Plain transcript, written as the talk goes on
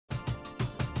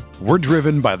We're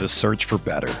driven by the search for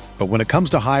better. But when it comes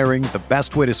to hiring, the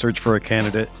best way to search for a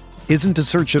candidate isn't to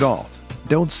search at all.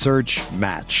 Don't search,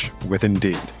 match with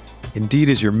Indeed. Indeed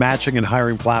is your matching and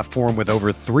hiring platform with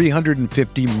over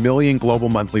 350 million global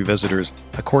monthly visitors,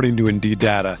 according to Indeed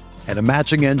data, and a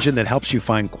matching engine that helps you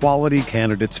find quality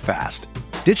candidates fast.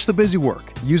 Ditch the busy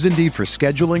work. Use Indeed for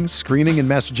scheduling, screening, and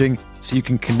messaging so you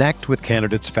can connect with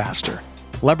candidates faster.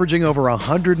 Leveraging over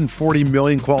 140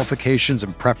 million qualifications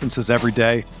and preferences every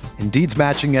day, Indeed's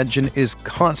matching engine is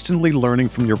constantly learning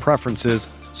from your preferences,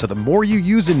 so the more you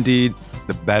use Indeed,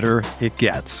 the better it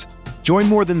gets. Join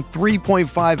more than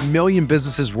 3.5 million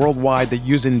businesses worldwide that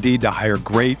use Indeed to hire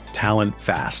great talent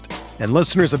fast. And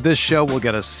listeners of this show will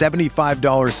get a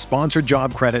 $75 sponsored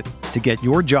job credit to get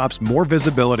your jobs more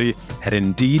visibility at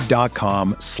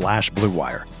Indeed.com/Blue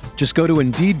Wire. Just go to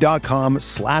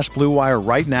Indeed.com/Blue Wire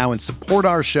right now and support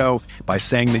our show by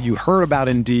saying that you heard about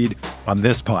Indeed on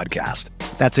this podcast.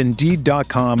 That's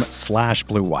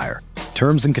Indeed.com/Blue Wire.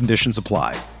 Terms and conditions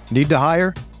apply. Need to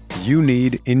hire? You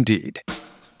need Indeed.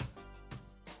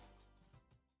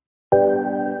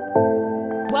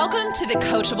 Welcome to the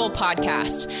Coachable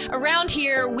Podcast. Around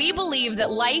here, we believe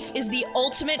that life is the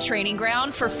ultimate training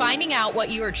ground for finding out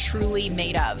what you are truly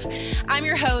made of. I'm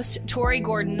your host, Tori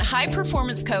Gordon, high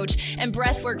performance coach and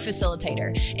breathwork facilitator.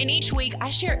 And each week, I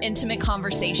share intimate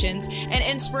conversations and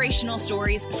inspirational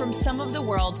stories from some of the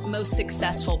world's most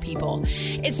successful people.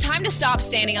 It's time to stop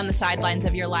standing on the sidelines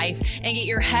of your life and get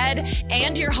your head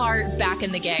and your heart back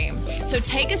in the game. So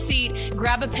take a seat,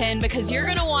 grab a pen, because you're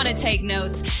going to want to take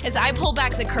notes as I pull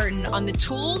back the curtain on the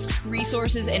tools,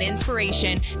 resources, and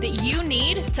inspiration that you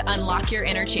need to unlock your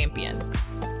inner champion.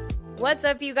 What's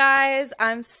up, you guys?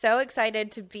 I'm so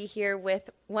excited to be here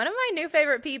with one of my new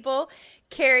favorite people,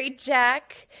 Cary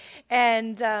Jack,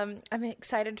 and I'm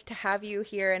excited to have you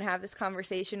here and have this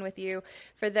conversation with you.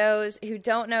 For those who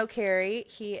don't know Cary,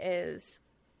 he is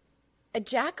a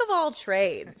jack of all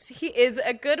trades. He is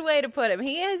a good way to put him.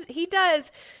 He does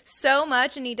so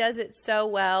much, and he does it so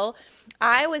well.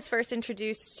 I was first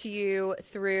introduced to you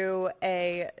through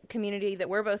a community that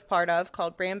we're both part of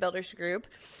called Brand Builders Group,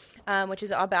 which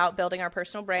is about building our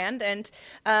personal brand. And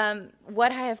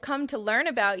what I have come to learn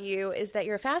about you is that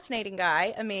you're a fascinating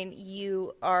guy. I mean,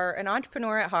 you are an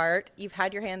entrepreneur at heart. You've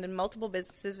had your hand in multiple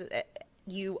businesses.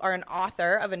 You are an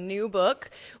author of a new book,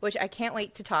 which I can't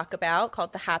wait to talk about,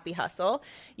 called The Happy Hustle.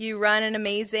 You run an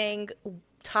amazing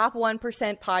top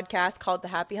 1% podcast called The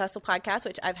Happy Hustle Podcast,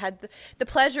 which I've had the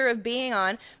pleasure of being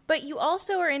on. But you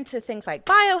also are into things like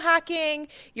biohacking.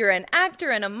 You're an actor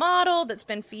and a model that's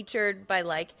been featured by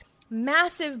like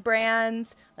massive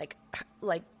brands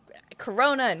like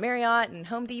Corona and Marriott and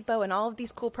Home Depot and all of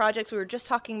these cool projects. We were just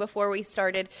talking before we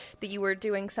started that you were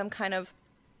doing some kind of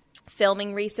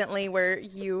filming recently where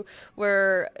you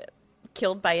were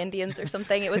killed by Indians or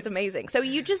something. It was amazing. So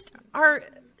you just are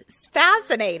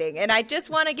fascinating, and I just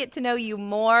want to get to know you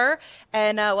more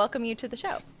and welcome you to the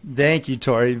show. Thank you,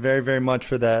 Tori, very, very much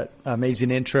for that amazing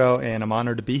intro, and I'm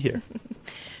honored to be here.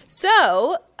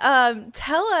 So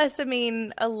tell us,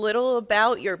 a little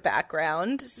about your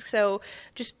background. So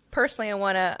just personally, I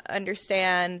want to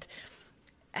understand,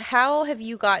 how have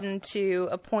you gotten to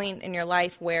a point in your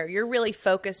life where you're really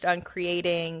focused on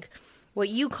creating what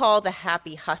you call the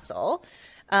happy hustle?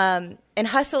 And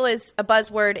hustle is a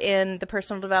buzzword in the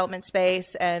personal development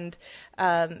space and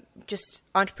just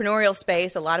entrepreneurial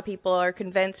space. A lot of people are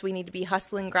convinced we need to be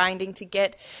hustling, grinding to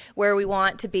get where we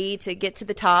want to be, to get to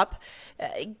the top.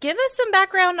 Give us some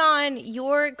background on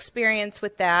your experience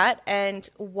with that, and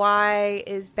why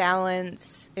is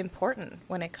balance important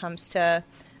when it comes to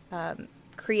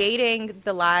creating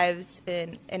the lives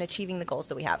and achieving the goals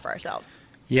that we have for ourselves?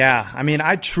 Yeah,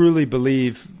 I truly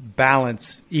believe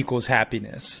balance equals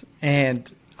happiness. And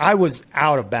I was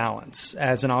out of balance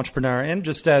as an entrepreneur and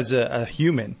just as a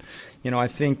human. I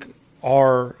think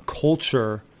our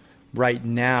culture right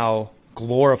now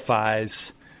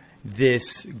glorifies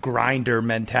this grinder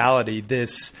mentality,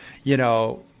 this,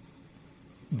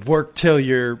 work till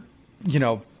you're,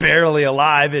 barely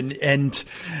alive and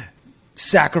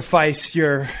sacrifice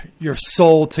your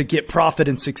soul to get profit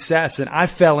and success. And I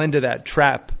fell into that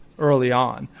trap early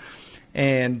on.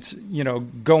 And,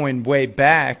 going way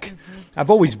back, I've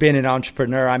always been an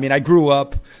entrepreneur. I grew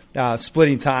up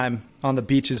splitting time on the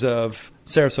beaches of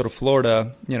Sarasota,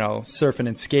 Florida, surfing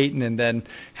and skating, and then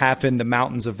half in the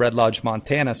mountains of Red Lodge,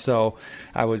 Montana. So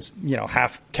I was,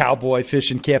 half cowboy,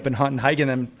 fishing, camping, hunting, hiking,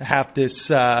 and half this,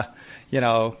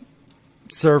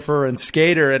 surfer and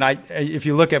skater. And if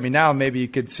you look at me now, maybe you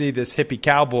could see this hippie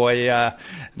cowboy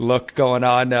look going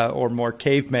on, or more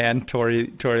caveman.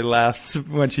 Tori laughs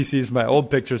when she sees my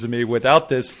old pictures of me without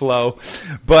this flow.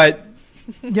 But,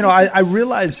 I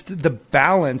realized the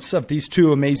balance of these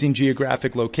two amazing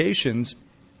geographic locations.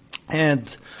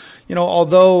 And,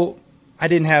 although I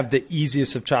didn't have the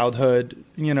easiest of childhood,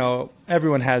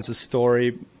 everyone has a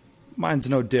story. Mine's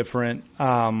no different.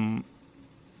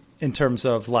 In terms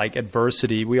of like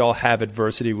adversity, we all have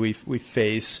adversity we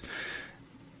face.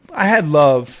 I had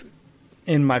love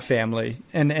in my family,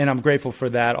 and I'm grateful for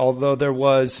that. Although there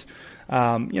was,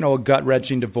 a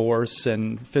gut-wrenching divorce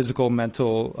and physical,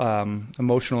 mental,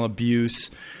 emotional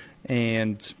abuse,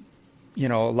 and a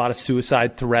lot of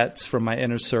suicide threats from my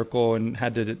inner circle, and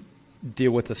had to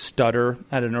deal with a stutter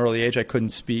at an early age. I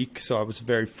couldn't speak, so I was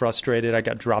very frustrated. I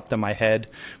got dropped on my head,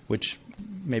 which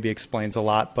maybe explains a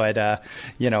lot, but I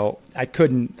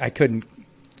couldn't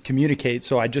communicate,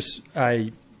 so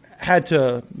I had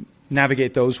to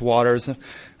navigate those waters.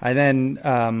 I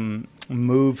then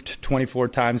moved 24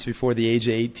 times before the age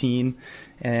of 18,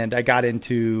 and I got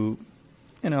into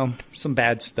some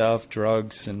bad stuff,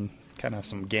 drugs, and kind of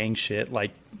some gang shit,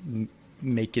 like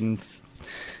making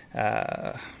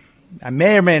I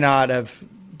may or may not have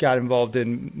got involved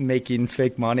in making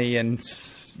fake money and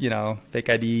fake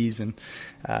IDs, and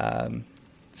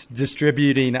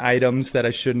distributing items that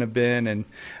I shouldn't have been. And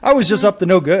I was just up to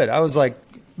no good. I was like,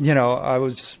 I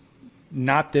was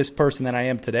not this person that I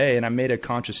am today. And I made a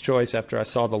conscious choice after I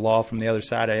saw the law from the other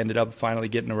side. I ended up finally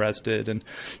getting arrested and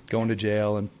going to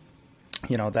jail. And,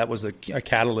 that was a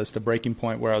catalyst, a breaking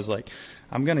point where I was like,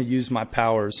 I'm going to use my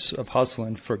powers of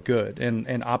hustling for good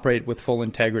and operate with full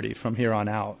integrity from here on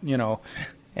out,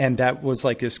 And that was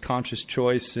like this conscious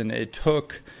choice, and it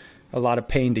took a lot of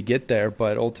pain to get there,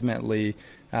 but ultimately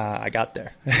I got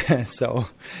there. So,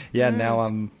 now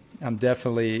I'm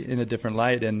definitely in a different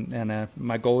light, and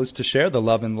my goal is to share the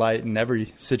love and light in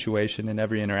every situation and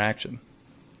every interaction.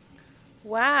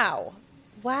 Wow,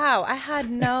 I had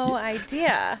no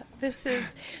idea. This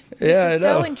is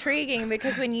so intriguing,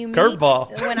 because when you meet,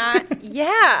 curveball.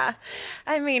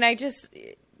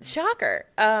 Shocker.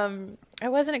 I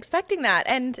wasn't expecting that.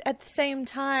 And at the same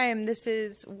time, this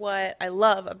is what I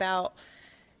love about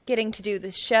getting to do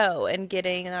this show and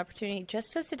getting an opportunity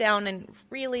just to sit down and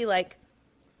really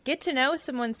get to know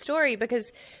someone's story,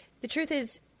 because the truth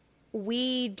is,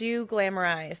 we do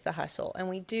glamorize the hustle, and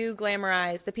we do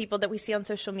glamorize the people that we see on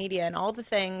social media and all the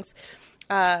things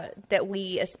that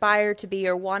we aspire to be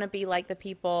or want to be like the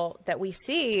people that we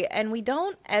see. And we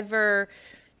don't ever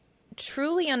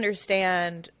truly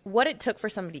understand what it took for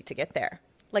somebody to get there.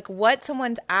 Like what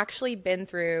someone's actually been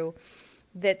through,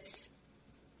 that's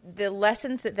the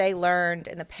lessons that they learned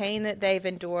and the pain that they've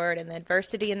endured and the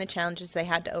adversity and the challenges they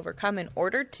had to overcome in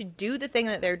order to do the thing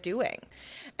that they're doing.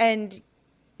 And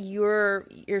your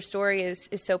story is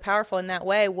so powerful in that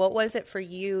way. What was it for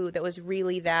you that was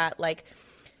really that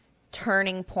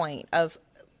turning point of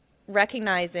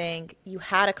recognizing you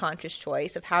had a conscious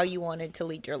choice of how you wanted to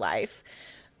lead your life?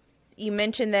 You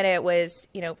mentioned that it was,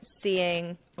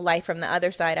 seeing life from the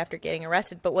other side after getting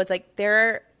arrested, but was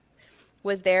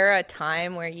there a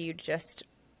time where you just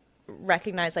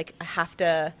recognized I have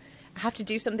to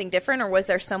do something different, or was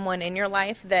there someone in your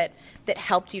life that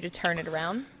helped you to turn it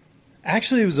around?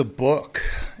 Actually, it was a book.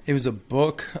 It was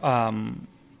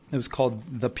called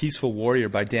The Peaceful Warrior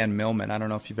by Dan Millman. I don't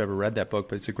know if you've ever read that book,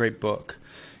 but it's a great book.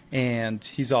 And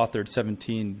he's authored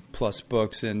 17 plus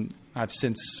books. And I've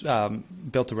since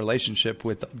built a relationship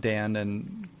with Dan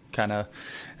and kind of,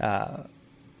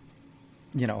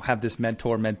 have this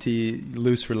mentor-mentee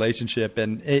loose relationship.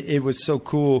 And it was so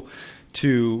cool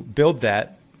to build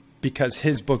that, because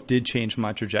his book did change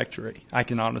my trajectory. I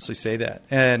can honestly say that.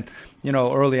 And,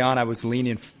 early on I was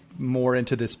leaning more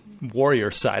into this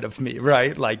warrior side of me,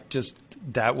 right?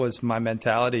 That was my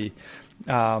mentality,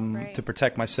 right, to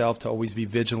protect myself, to always be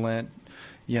vigilant,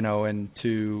 and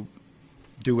to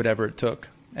do whatever it took.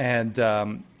 And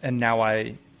now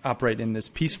I operate in this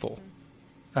peaceful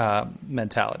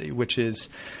mentality, which is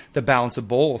the balance of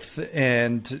both.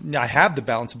 And I have the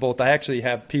balance of both. I actually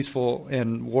have peaceful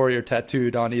and warrior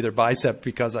tattooed on either bicep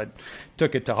because I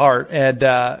took it to heart. And,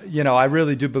 I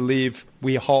really do believe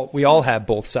we all have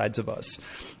both sides of us.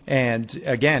 And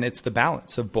again, it's the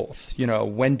balance of both.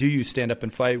 When do you stand up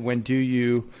and fight? When do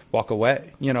you walk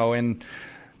away? And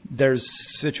there's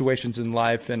situations in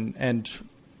life and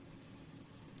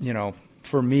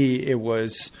for me, it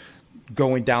was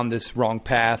going down this wrong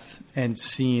path and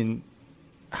seeing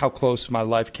how close my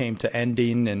life came to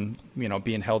ending, and,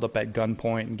 being held up at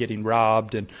gunpoint and getting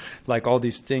robbed, and all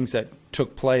these things that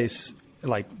took place,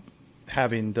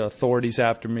 having the authorities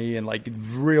after me and like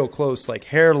real close, like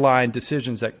hairline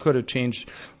decisions that could have changed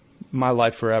my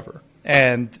life forever.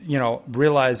 And, you know,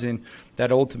 realizing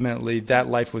that ultimately that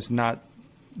life was not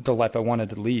the life I wanted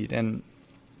to lead. And,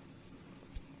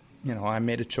 you know, I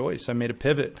made a choice. I made a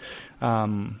pivot.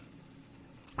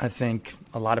 I think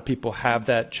a lot of people have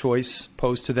that choice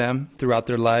posed to them throughout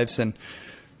their lives. And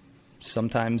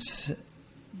sometimes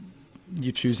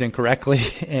you choose incorrectly.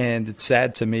 And it's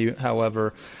sad to me.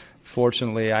 However,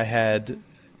 fortunately, I had,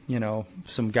 you know,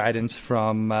 some guidance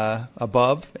from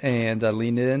above, and I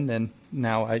leaned in, and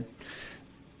now I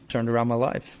turned around my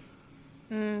life.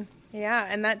 Yeah.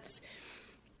 And that's,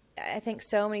 I think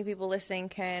so many people listening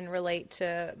can relate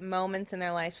to moments in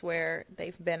their lives where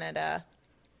they've been at a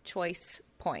choice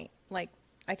point. Like,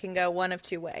 I can go one of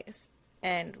two ways,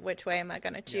 and which way am I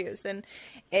going to choose? Yeah. And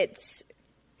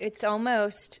it's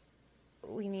almost,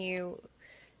 when you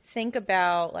think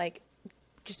about like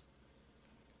just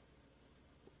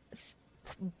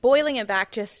boiling it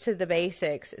back just to the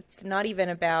basics, it's not even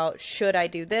about should I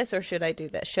do this or should I do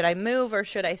this? Should I move or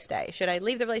should I stay? Should I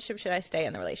leave the relationship? Should I stay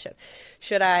in the relationship?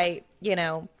 Should I, you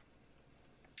know,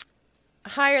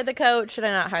 hire the coach? Should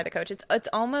I not hire the coach? It's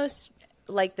almost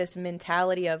like this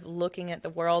mentality of looking at the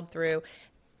world through,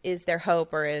 is there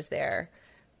hope or is there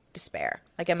despair?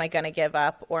 Like, am I going to give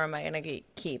up, or am I going to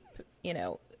keep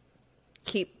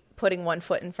putting one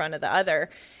foot in front of the other?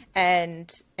 And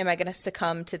am I going to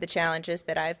succumb to the challenges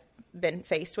that I've been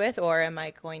faced with, or am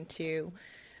I going to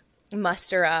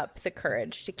muster up the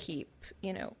courage to keep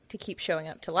showing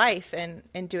up to life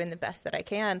and doing the best that I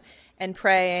can, and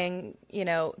praying, you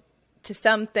know, to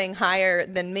something higher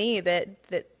than me that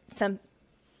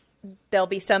there'll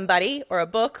be somebody or a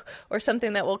book or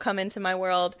something that will come into my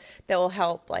world that will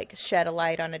help like shed a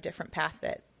light on a different path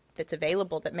that's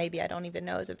available, that maybe I don't even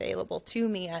know is available to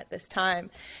me at this time.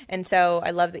 And so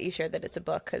I love that you shared that it's a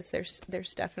book, because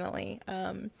there's definitely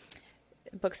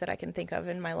books that I can think of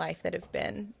in my life that have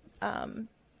been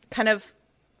kind of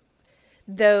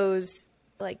those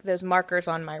markers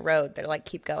on my road. They're like,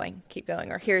 keep going,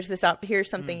 or here's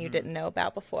something you didn't know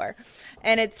about before.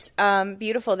 And it's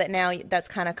beautiful that now that's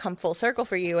kind of come full circle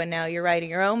for you, and now you're writing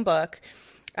your own book.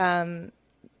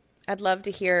 I'd love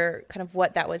to hear kind of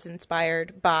what that was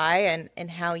inspired by,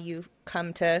 and how you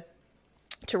come to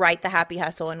write The Happy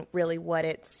Hustle, and really what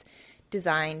it's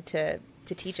designed to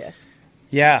teach us.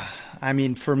 Yeah. I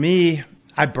mean, for me,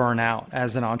 I burn out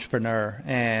as an entrepreneur,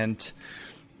 and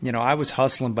you know, I was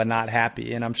hustling but not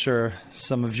happy. And I'm sure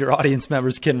some of your audience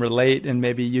members can relate, and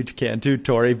maybe you can too,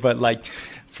 Tori. But like,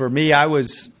 for me, I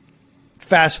was,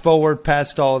 fast forward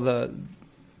past all the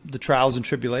trials and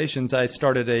tribulations, I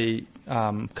started a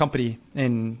company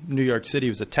in New York City. It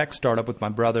was a tech startup with my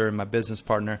brother and my business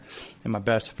partner and my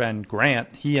best friend, Grant.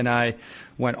 He and I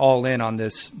went all in on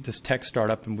this tech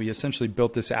startup, and we essentially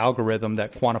built this algorithm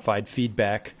that quantified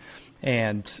feedback.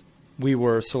 And we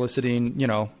were soliciting, you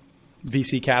know,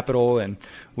 VC capital, and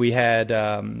we had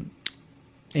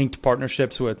inked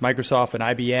partnerships with Microsoft and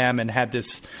IBM, and had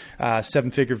this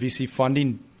 7-figure VC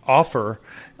funding offer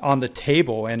on the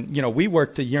table. And, you know, we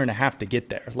worked a year and a half to get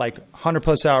there, like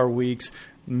 100+ hour weeks,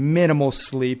 minimal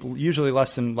sleep, usually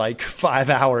less than like 5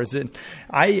 hours. And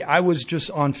I was just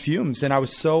on fumes, and I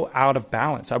was so out of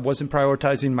balance. I wasn't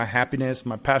prioritizing my happiness,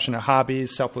 my passionate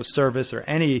hobbies, selfless service, or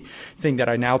anything that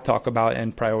I now talk about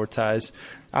and prioritize.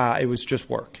 It was just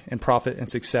work and profit and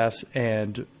success,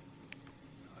 and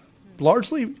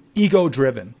largely ego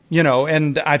driven, you know,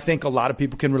 and I think a lot of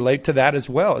people can relate to that as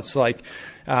well. It's like,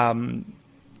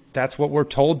 that's what we're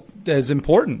told is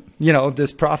important, you know,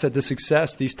 this profit, the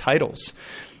success, these titles.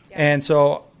 Yeah. And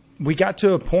so we got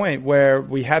to a point where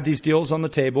we had these deals on the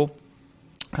table.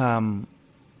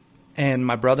 And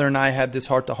my brother and I had this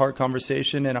heart-to-heart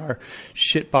conversation in our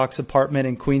shitbox apartment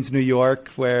in Queens, New York,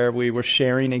 where we were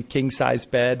sharing a king-size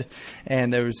bed,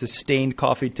 and there was a stained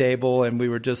coffee table, and we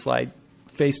were just like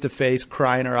face-to-face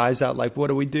crying our eyes out, like, what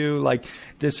do we do? Like,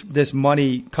 this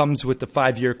money comes with the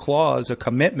 5-year clause, a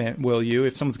commitment, will you?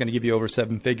 If someone's going to give you over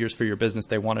 7 figures for your business,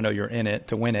 they want to know you're in it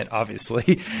to win it,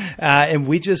 obviously. And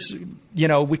we just, you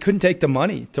know, we couldn't take the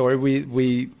money, Tori.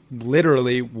 We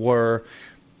literally were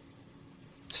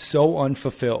so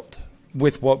unfulfilled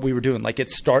with what we were doing. Like,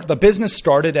 the business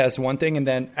started as one thing, and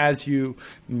then as you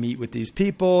meet with these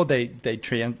people, they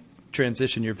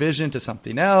transition your vision to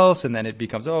something else, and then it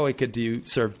becomes, do you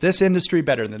serve this industry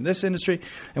better than this industry?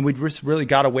 And we just really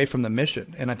got away from the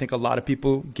mission. And I think a lot of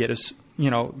people get us, you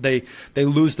know, they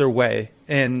lose their way,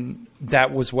 and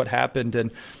that was what happened.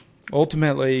 And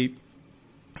ultimately,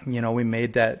 you know, we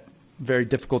made that very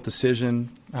difficult decision.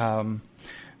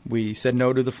 We said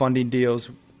no to the funding deals,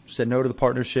 said no to the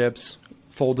partnerships,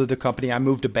 folded the company. I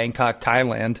moved to Bangkok,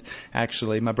 Thailand,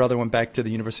 actually. My brother went back to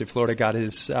the University of Florida, got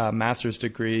his master's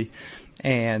degree.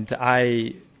 And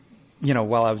I,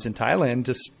 while I was in Thailand,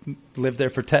 just lived there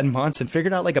for 10 months and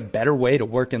figured out like a better way to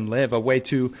work and live, a way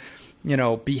to,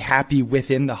 be happy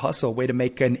within the hustle, a way to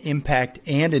make an impact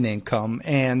and an income.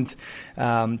 And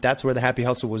that's where the Happy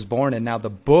Hustle was born. And now the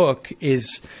book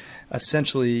is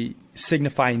essentially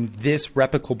signifying this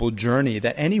replicable journey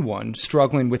that anyone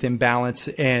struggling with imbalance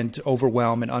and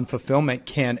overwhelm and unfulfillment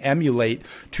can emulate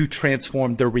to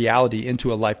transform their reality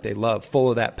into a life they love, full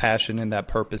of that passion and that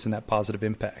purpose and that positive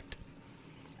impact.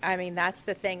 I mean, that's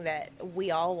the thing that we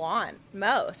all want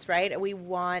most, right? We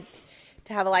want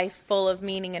to have a life full of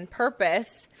meaning and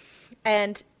purpose.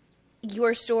 And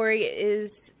your story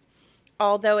is,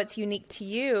 although it's unique to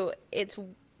you, it's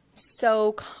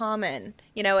so common.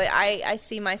 I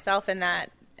see myself in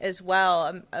that as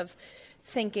well, of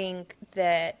thinking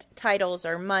that titles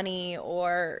or money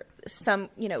or some,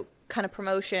 kind of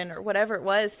promotion or whatever it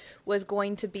was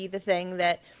going to be the thing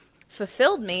that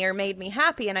fulfilled me or made me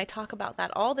happy. And I talk about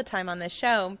that all the time on this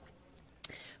show.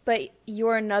 But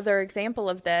you're another example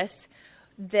of this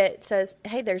that says,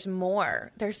 hey, there's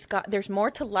more. There's more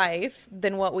to life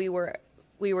than what we were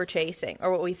chasing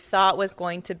or what we thought was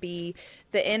going to be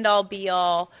the end all be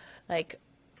all. Like,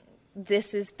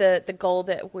 this is the goal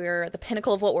that we're the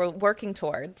pinnacle of what we're working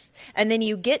towards. And then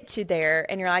you get to there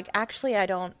and you're like, actually, I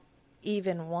don't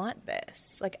even want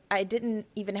this. Like, I didn't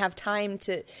even have time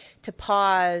to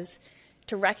pause,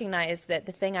 to recognize that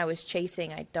the thing I was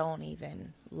chasing, I don't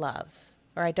even love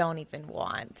or I don't even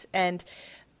want. And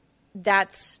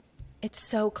it's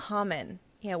so common.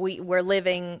 We're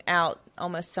living out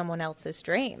almost someone else's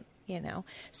dream,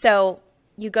 So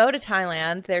you go to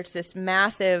Thailand, there's this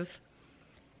massive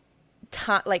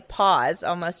pause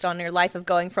almost on your life of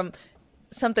going from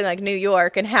something like New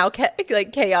York and how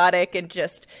chaotic, and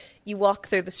just you walk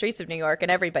through the streets of New York and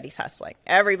everybody's hustling.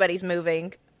 Everybody's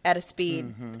moving at a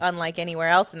speed unlike anywhere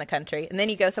else in the country. And then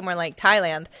you go somewhere like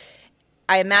Thailand.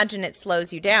 I imagine it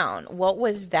slows you down. What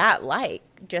was that like,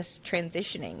 just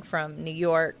transitioning from New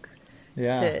York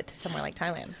to somewhere like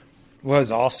Thailand? It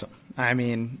was awesome. I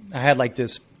mean, I had like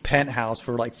this penthouse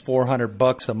for like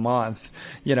 $400 a month.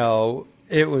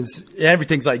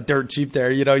 Everything's like dirt cheap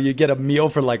there. You get a meal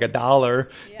for like $1.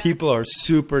 Yeah. People are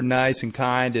super nice and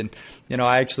kind. And,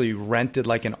 I actually rented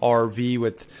like an RV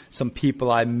with some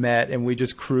people I met, and we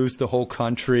just cruised the whole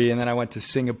country. And then I went to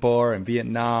Singapore and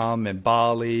Vietnam and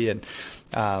Bali and,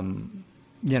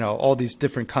 all these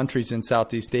different countries in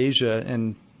Southeast Asia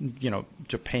and,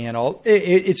 Japan.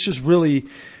 It's just really,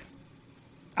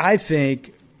 I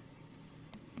think,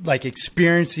 like,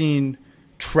 experiencing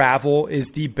travel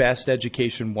is the best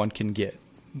education one can get.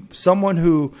 Someone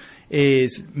who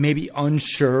is maybe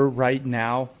unsure right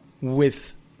now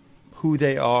with who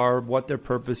they are, what their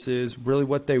purpose is, really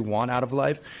what they want out of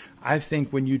life. I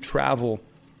think when you travel,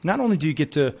 not only do you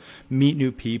get to meet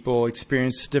new people,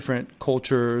 experience different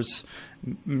cultures,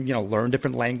 learn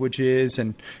different languages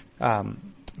and,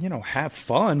 have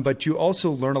fun, but you also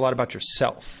learn a lot about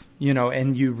yourself,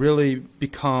 and you really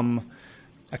become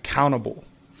accountable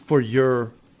for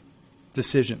your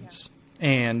decisions.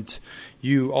 And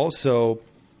you also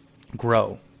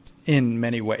grow in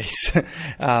many ways.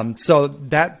 So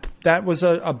that was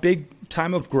a big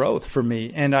time of growth for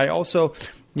me. And I also,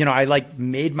 I like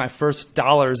made my first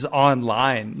dollars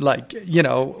online,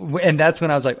 and that's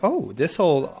when I was like, oh, this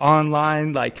whole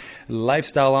online, like,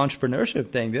 lifestyle entrepreneurship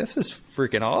thing, this is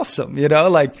freaking awesome.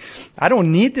 I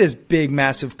don't need this big,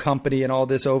 massive company and all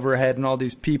this overhead and all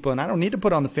these people. And I don't need to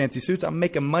put on the fancy suits. I'm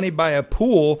making money by a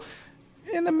pool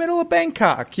in the middle of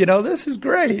Bangkok. This is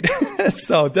great.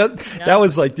 So that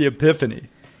was like the epiphany.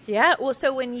 Yeah. Well,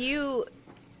 so when you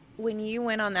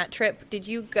went on that trip, did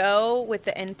you go with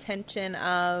the intention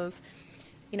of,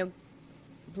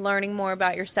 learning more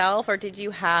about yourself, or did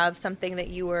you have something that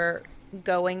you were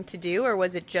going to do, or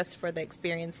was it just for the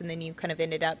experience and then you kind of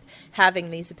ended up having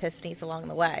these epiphanies along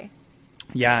the way?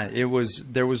 Yeah,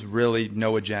 there was really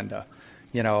no agenda,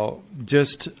 you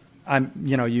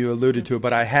alluded to it,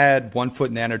 but I had one foot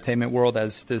in the entertainment world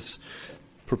as this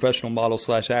professional model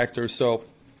 / actor. So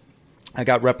I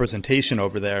got representation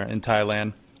over there in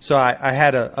Thailand. So I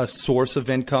had a source of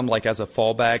income, like, as a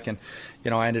fallback. And,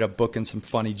 I ended up booking some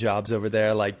funny jobs over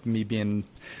there, like me being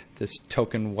this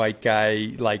token white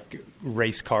guy, like,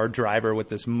 race car driver with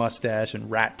this mustache and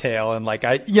rat tail. And like,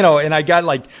 and I got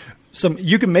like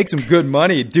you can make some good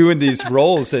money doing these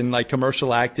roles in like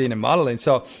commercial acting and modeling.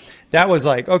 So that was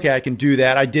like, okay, I can do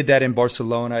that. I did that in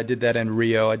Barcelona. I did that in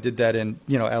Rio. I did that in,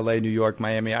 LA, New York,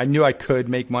 Miami. I knew I could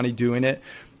make money doing it.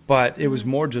 but it was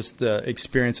more just the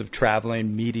experience of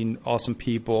traveling, meeting awesome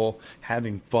people,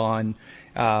 having fun.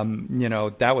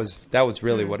 That was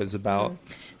really what it's about.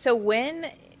 So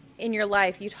when in your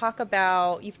life you talk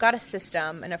about, you've got a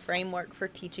system and a framework for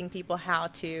teaching people how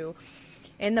to,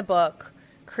 in the book,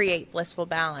 create blissful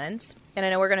balance. And I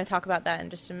know we're going to talk about that in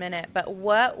just a minute, but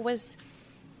when was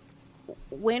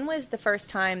the first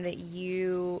time that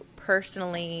you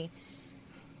personally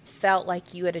felt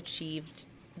like you had achieved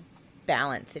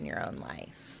balance in your own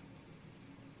life?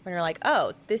 When you're like,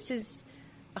 oh, this is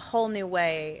a whole new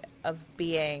way of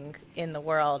being in the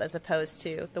world, as opposed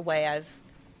to the way I've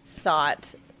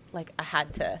thought, like I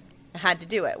had to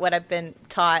do it, what I've been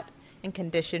taught and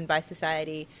conditioned by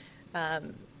society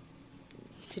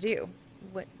to do.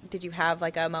 What did you have,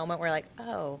 like a moment where like,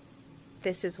 oh,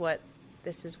 this is what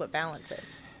balance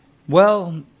is?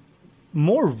 Well,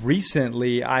 more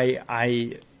recently,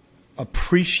 I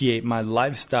appreciate my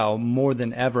lifestyle more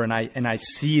than ever, and I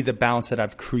see the balance that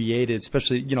I've created,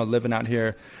 especially living out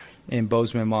here in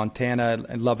Bozeman, Montana,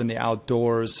 and loving the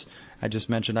outdoors. I just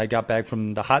mentioned I got back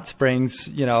from the hot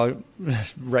springs,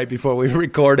 right before we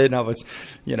recorded, and I was,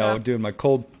 doing my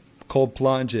cold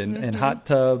plunge and hot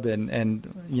tub, and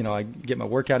I get my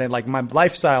workout in. Like, my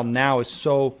lifestyle now is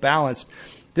so balanced.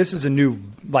 This is a new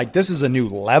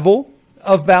level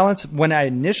of balance. When I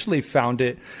initially found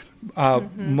it,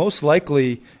 most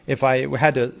likely, if I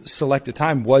had to select a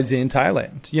time, was in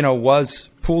Thailand, was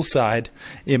poolside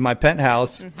in my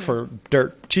penthouse for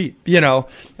dirt cheap,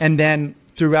 and then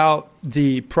throughout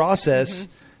the process,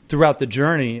 throughout the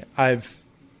journey, I've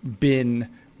been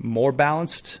more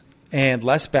balanced and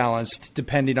less balanced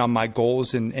depending on my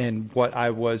goals and what I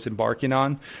was embarking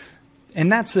on.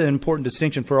 And that's an important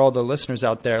distinction for all the listeners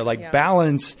out there. Like,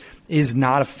 balance is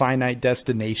not a finite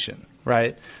destination,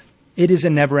 right? It is a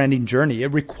never-ending journey.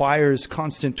 It requires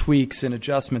constant tweaks and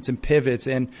adjustments and pivots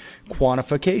and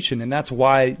quantification. And that's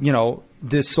why,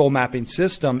 this soul mapping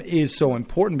system is so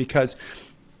important, because,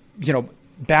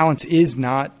 balance is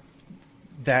not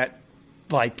that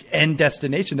like end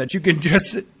destination that you can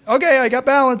just, okay, I got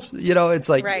balance. It's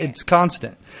like, It's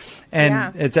constant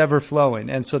and it's ever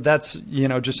flowing. And so that's,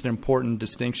 just an important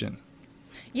distinction.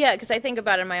 Yeah. Cause I think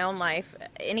about it in my own life,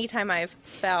 anytime I've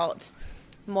felt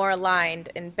more aligned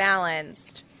and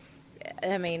balanced,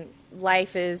 I mean,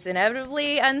 life is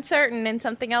inevitably uncertain and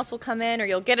something else will come in, or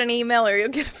you'll get an email or you'll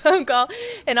get a phone call,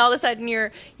 and all of a sudden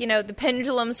the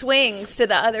pendulum swings to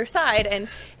the other side.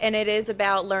 And it is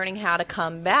about learning how to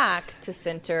come back to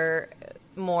center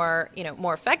more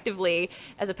effectively,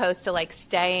 as opposed to like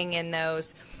staying in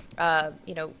those,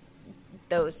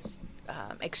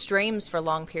 extremes for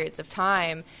long periods of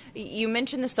time. You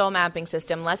mentioned the soul mapping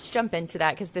system. Let's jump into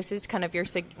that, because this is kind of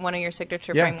one of your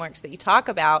signature frameworks that you talk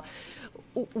about.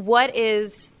 Where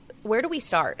do we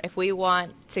start if we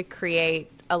want to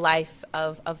create a life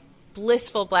of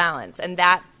blissful balance? And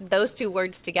those two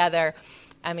words together,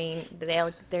 I mean,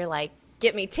 they're like,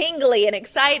 get me tingly and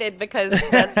excited, because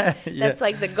that's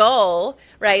like the goal,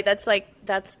 right? That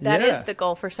is the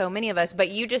goal for so many of us. But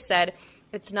you just said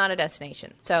it's not a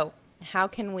destination. So how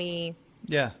can we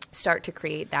start to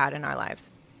create that in our lives?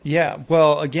 Yeah,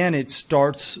 well, again, it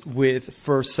starts with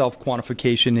first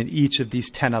self-quantification in each of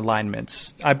these 10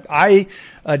 alignments. I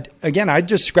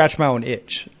just scratched my own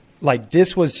itch. Like,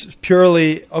 this was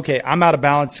purely, okay, I'm out of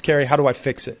balance, Cary, how do I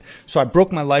fix it? So I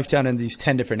broke my life down into these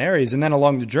 10 different areas. And then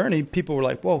along the journey, people were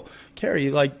like, well, Cary,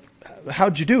 like,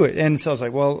 how'd you do it? And so I was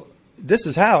like, well, this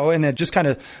is how. And it just kind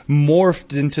of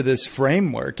morphed into this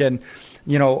framework. And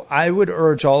I would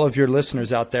urge all of your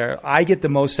listeners out there, I get the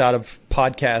most out of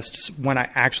podcasts when I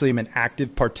actually am an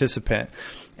active participant,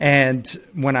 and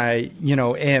when I,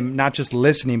 am not just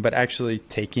listening, but actually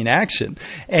taking action.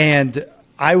 And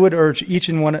I would urge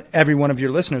every one of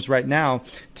your listeners right now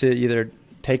to either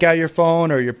take out your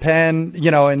phone or your pen,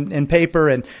 and paper,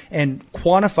 and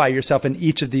quantify yourself in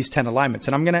each of these 10 alignments.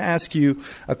 And I'm going to ask you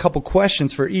a couple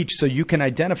questions for each so you can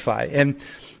identify. And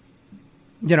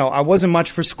I wasn't much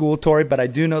for school, Tori, but I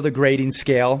do know the grading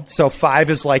scale. So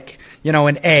 5 is like,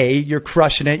 an A, you're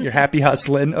crushing it, you're happy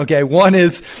hustling. Okay, 1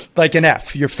 is like an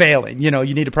F, you're failing. You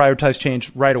need to prioritize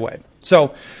change right away.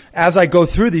 So as I go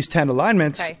through these 10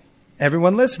 alignments,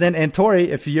 everyone listening, and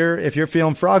Tori, if you're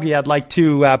feeling froggy, I'd like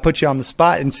to put you on the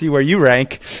spot and see where you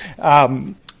rank.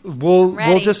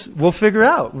 We'll figure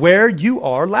out where you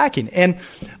are lacking. And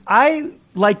I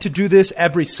like to do this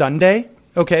every Sunday.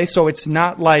 Okay, so it's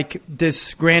not like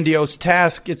this grandiose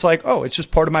task. It's like, oh, it's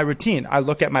just part of my routine. I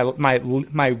look at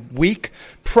my week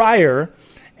prior,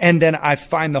 and then I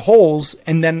find the holes,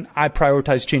 and then I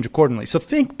prioritize change accordingly. So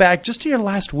think back just to your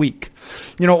last week,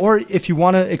 or if you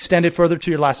want to extend it further,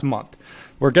 to your last month.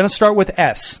 we're going to start with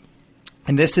S.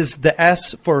 And this is the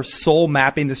S for soul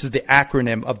mapping. This is the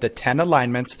acronym of the 10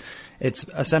 alignments. It's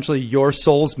essentially your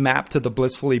soul's map to the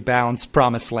blissfully balanced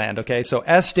promised land. Okay. So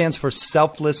S stands for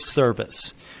selfless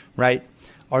service, right?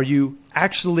 Are you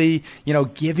actually,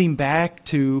 giving back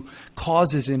to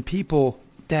causes and people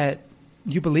that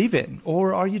you believe in?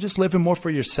 Or are you just living more for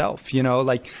yourself?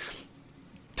 Like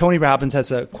Tony Robbins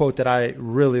has a quote that I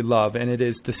really love, and it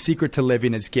is, the secret to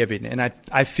living is giving. And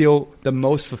I feel the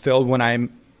most fulfilled when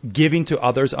I'm giving to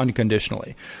others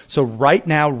unconditionally. So right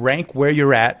now, rank where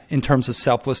you're at in terms of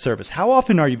selfless service. How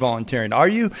often are you volunteering? Are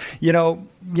you,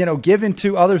 giving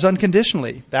to others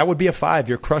unconditionally? That would be a 5.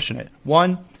 You're crushing it.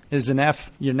 1 is an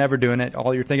F. You're never doing it.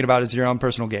 All you're thinking about is your own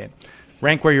personal gain.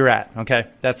 Rank where you're at. Okay.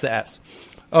 That's the S.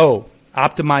 O,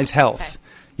 optimize health.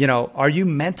 Okay. Are you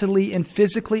mentally and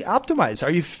physically optimized?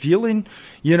 Are you feeling,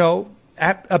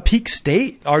 at a peak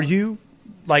state? Are you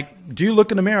do you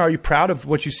look in the mirror? Are you proud of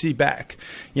what you see back?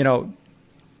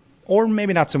 Or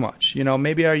maybe not so much.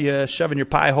 Maybe are you shoving your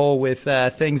pie hole with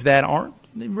things that aren't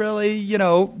really,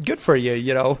 good for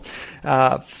you,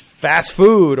 fast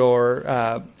food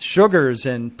or sugars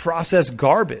and processed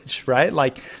garbage, right?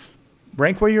 Like,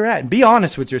 rank where you're at and be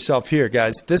honest with yourself here,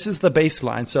 guys. This is the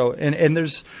baseline. So, and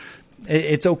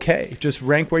it's okay. Just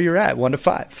rank where you're at, 1 to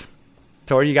 5.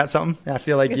 Tori, you got something? I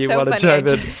feel like you want to chime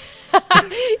in.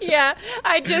 Yeah,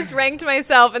 I just ranked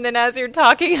myself, and then as you're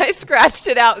talking, I scratched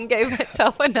it out and gave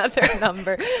myself another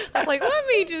number. I was like, let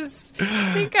me just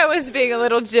think I was being a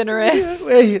little generous.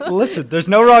 Hey, listen, there's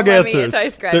no wrong answers. So I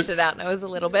scratched it out, and I was a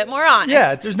little bit more honest.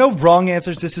 Yeah, there's no wrong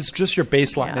answers. This is just your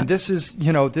baseline, and this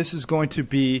is going to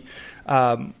be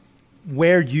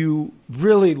where you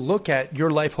really look at your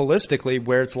life holistically,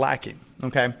 where it's lacking.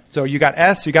 Okay, so you got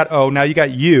S, you got O, now you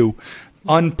got U,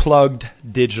 unplugged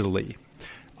digitally.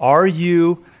 Are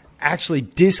you actually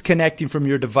disconnecting from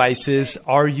your devices?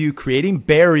 Are you creating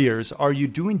barriers? Are you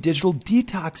doing digital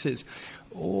detoxes?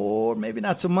 Or maybe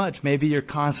not so much. Maybe you're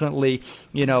constantly,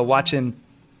 watching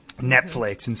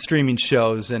Netflix and streaming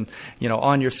shows and,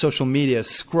 on your social media,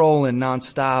 scrolling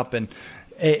nonstop. And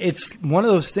it's one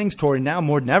of those things, Tori, now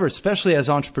more than ever, especially as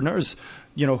entrepreneurs,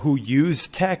 who use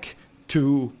tech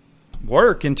to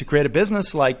work and to create a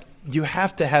business, like you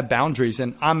have to have boundaries.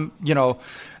 And I'm,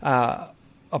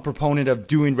 a proponent of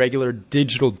doing regular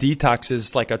digital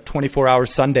detoxes, like a 24-hour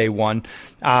Sunday one,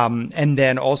 and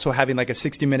then also having like a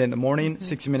 60-minute in the morning,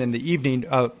 60-minute in the evening,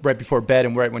 right before bed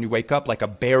and right when you wake up, like a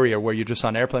barrier where you're just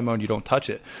on airplane mode and you don't touch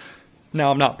it. Now,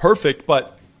 I'm not perfect,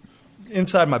 but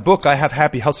inside my book, I have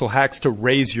happy hustle hacks to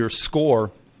raise your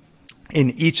score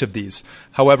in each of these.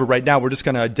 However, right now, we're just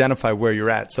going to identify where you're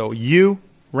at. So you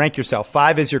rank yourself.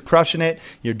 5 is you're crushing it.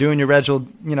 You're doing your digital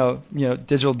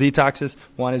detoxes.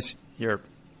 1 is you're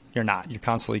not. You're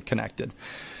constantly connected.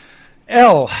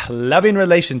 L, loving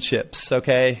relationships.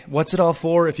 Okay. What's it all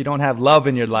for if you don't have love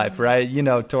in your life, right?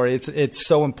 Tori, it's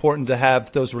so important to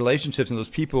have those relationships and those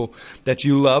people that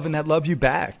you love and that love you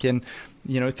back. And,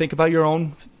 think about your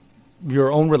own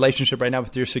relationship right now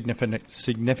with your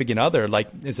significant other. Like,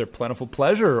 is there plentiful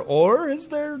pleasure or is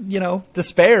there,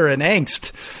 despair and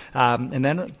angst? And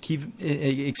then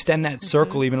extend that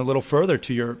circle even a little further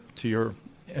to your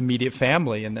immediate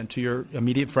family and then to your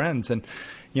immediate friends, and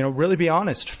really be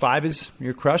honest. 5 is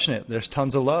you're crushing it. There's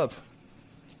tons of love.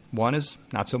 1 is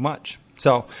not so much.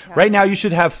 So right now you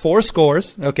should have 4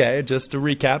 scores. Okay, just to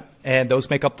recap, and those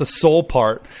make up the soul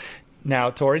part. Now,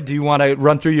 Tori, do you want to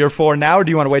run through your 4 now, or do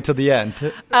you want to wait till the end?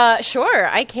 Sure,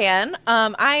 I can.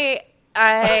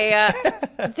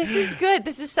 This is good.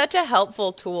 This is such a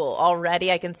helpful tool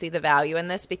already. I can see the value in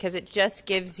this because it just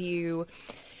gives you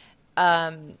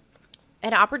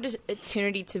an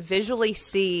opportunity to visually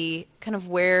see kind of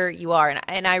where you are.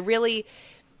 And I really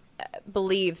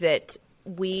believe that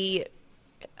we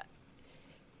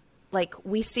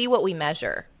see what we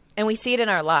measure, and we see it in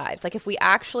our lives. Like, if we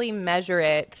actually measure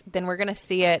it, then we're going to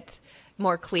see it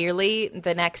more clearly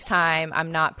the next time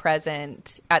I'm not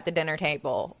present at the dinner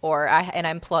table, and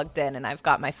I'm plugged in and I've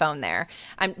got my phone there.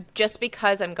 Just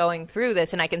because I'm going through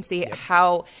this, and I can see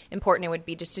how important it would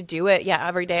be just to do it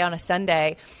every day on a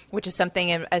Sunday, which is something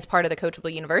as part of the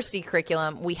Coachable University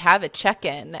curriculum. We have a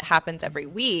check-in that happens every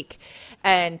week,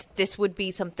 and this would be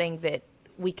something that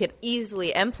we could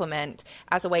easily implement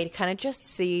as a way to kind of just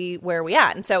see where we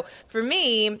at. And so for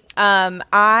me, I'm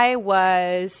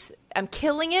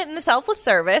killing it in the selfless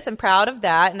service. I'm proud of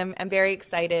that. And I'm very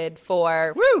excited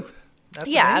for, That's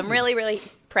amazing. I'm really, really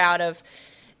proud of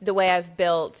the way I've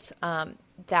built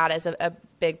that as a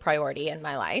big priority in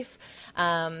my life,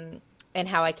 and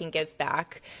how I can give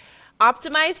back.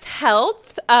 optimized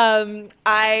health.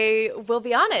 I will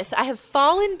be honest, I have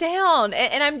fallen down,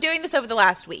 and I'm doing this over the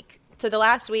last week. So the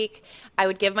last week, I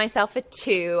would give myself a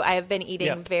 2. I have been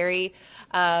eating very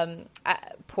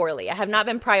poorly. I have not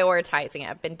been prioritizing it.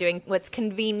 I've been doing what's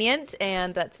convenient,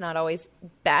 and that's not always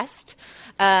best.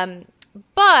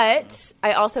 But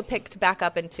I also picked back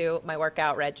up into my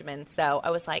workout regimen. So I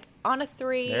was like on a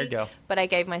 3, there you go. But I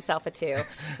gave myself a 2.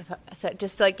 So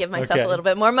just to like give myself a little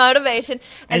bit more motivation.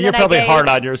 And you're probably hard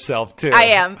on yourself too. I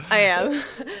am.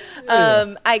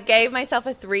 I gave myself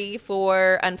a 3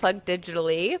 for Unplugged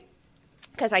Digitally,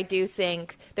 because I do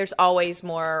think there's always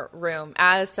more room.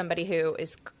 As somebody who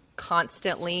is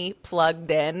constantly plugged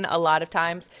in a lot of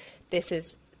times, this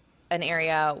is an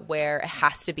area where it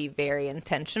has to be very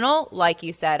intentional. Like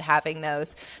you said, having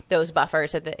those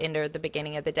buffers at the end or the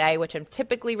beginning of the day, which I'm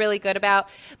typically really good about.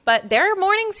 But there are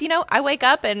mornings, I wake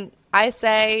up and I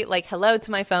say like hello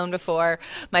to my phone before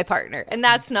my partner. And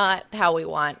that's not how we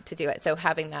want to do it. So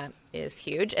having that is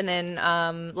huge. And then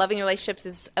loving relationships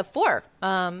is a 4.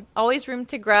 Always room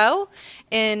to grow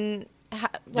in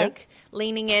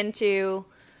leaning into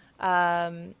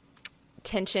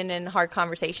tension and hard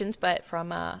conversations, but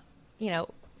from a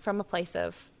place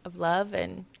of love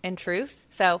and truth.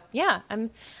 So yeah, I'm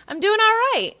doing all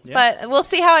right, but we'll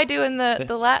see how I do in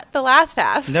the last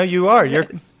half. No, you are. You're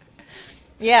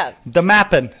yeah. The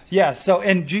mapping. Yeah. So,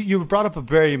 and you brought up a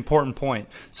very important point.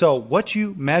 So what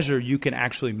you measure, you can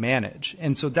actually manage.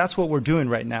 And so that's what we're doing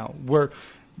right now. We're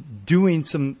doing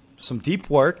some deep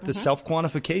work, the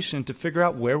self-quantification to figure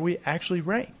out where we actually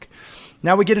rank.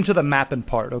 Now we get into the mapping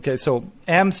part. Okay. So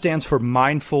M stands for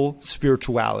mindful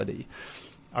spirituality.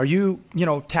 Are you,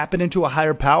 tapping into a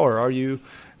higher power? Are you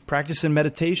practicing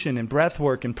meditation and breath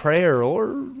work and prayer,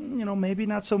 or, maybe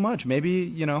not so much?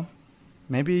 Maybe,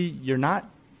 maybe you're not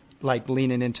like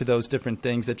leaning into those different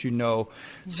things that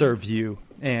serve you,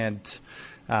 and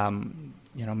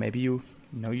maybe you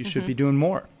should be doing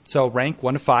more. So rank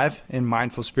 1 to 5 in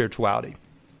mindful spirituality.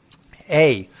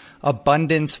 A,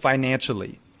 abundance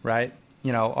financially, right?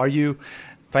 Are you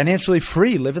financially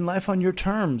free, living life on your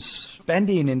terms,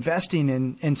 spending, investing,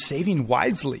 and saving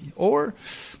wisely? Or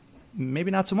maybe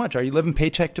not so much. Are you living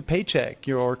paycheck to paycheck,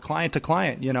 or client to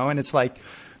client, and it's like,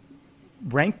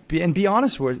 rank and be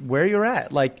honest with where you're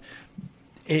at. Like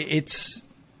it's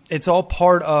all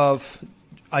part of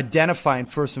identifying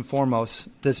first and foremost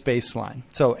this baseline.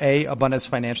 So A, abundance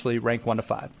financially, rank 1 to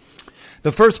 5.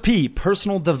 The first P,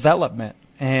 personal development.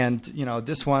 And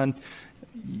this one,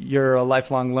 you're a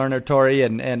lifelong learner, Tori,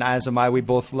 and as am I. We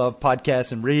both love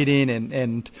podcasts and reading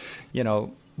and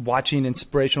watching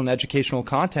inspirational and educational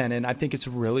content. And I think it's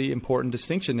a really important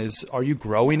distinction is, are you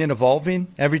growing and evolving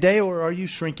every day, or are you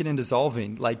shrinking and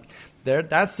dissolving? Like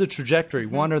that's the trajectory,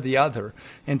 one or the other.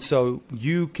 And so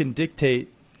you can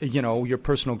dictate, your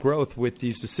personal growth with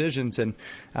these decisions. And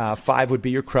 5 would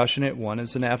be you're crushing it. 1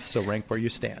 is an F. So rank where you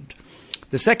stand.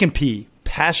 The second P,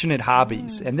 passionate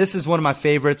hobbies. And this is one of my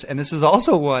favorites. And this is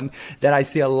also one that I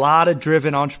see a lot of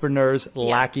driven entrepreneurs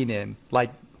lacking in,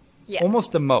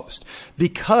 almost the most,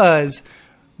 because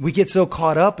we get so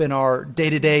caught up in our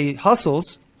day-to-day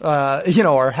hustles,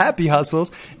 our happy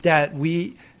hustles, that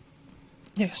we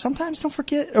sometimes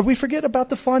we forget about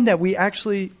the fun that we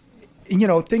actually,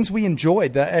 things we enjoy,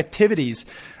 the activities.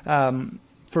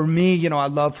 For me, I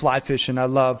love fly fishing. I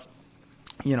love,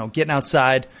 getting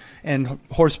outside and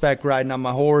horseback riding on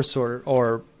my horse,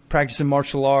 or practicing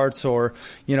martial arts, or,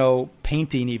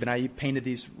 painting even. I painted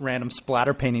these random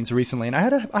splatter paintings recently, and I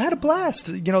had a blast,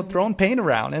 throwing paint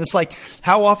around. And it's like,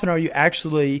 how often are you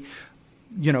actually,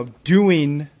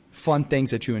 doing fun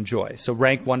things that you enjoy? So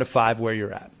rank 1 to 5 where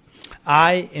you're at.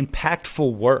 I,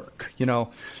 impactful work.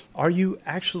 Are you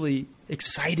actually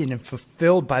excited and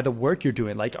fulfilled by the work you're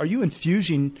doing? Like, are you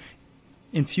infusing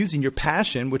your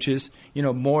passion, which is,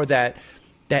 more that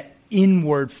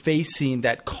inward facing,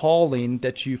 that calling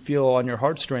that you feel on your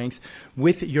heartstrings,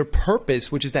 with your purpose,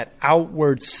 which is that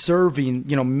outward serving,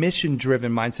 mission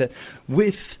driven mindset,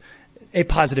 with a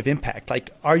positive impact?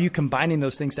 Like, are you combining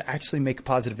those things to actually make a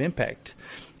positive impact?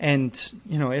 And,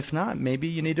 if not, maybe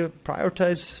you need to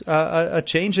prioritize a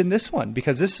change in this one,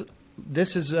 because this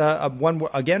is one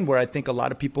where I think a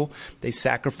lot of people, they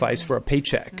sacrifice for a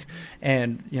paycheck.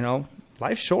 And,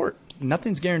 life's short.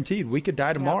 Nothing's guaranteed. We could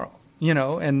die tomorrow.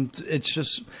 And it's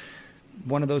just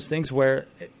one of those things where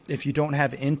if you don't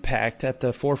have impact at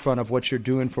the forefront of what you're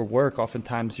doing for work,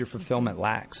 oftentimes your fulfillment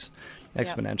lacks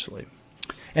exponentially.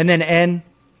 And then N,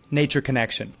 nature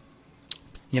connection.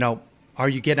 Are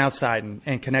you getting outside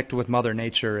and connected with Mother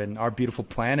Nature and our beautiful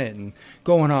planet, and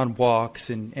going on walks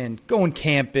and going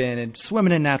camping and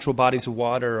swimming in natural bodies of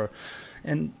water,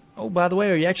 and oh, by the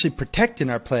way, are you actually protecting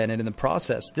our planet in the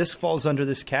process? This falls under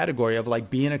this category of like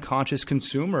being a conscious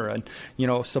consumer and, you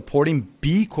know, supporting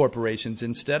B corporations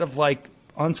instead of like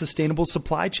unsustainable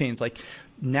supply chains. Like,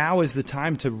 now is the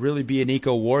time to really be an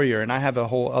eco warrior. And I have a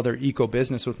whole other eco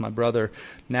business with my brother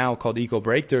now called Eco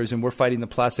Breakthroughs, and we're fighting the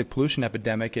plastic pollution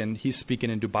epidemic. And he's speaking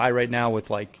in Dubai right now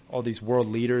with like all these world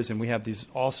leaders, and we have these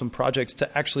awesome projects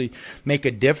to actually make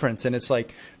a difference. And it's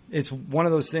like, it's one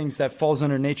of those things that falls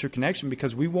under nature connection,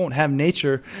 because we won't have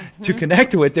nature to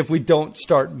connect with if we don't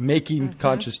start making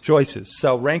conscious choices.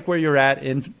 So rank where you're at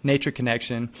in nature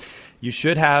connection. You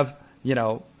should have, you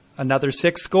know, another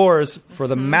 6 scores for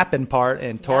the mapping part.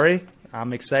 And Tori,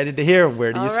 I'm excited to hear,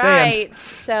 where do you stand? All right.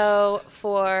 So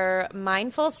for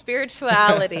mindful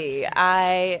spirituality,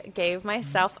 I gave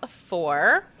myself a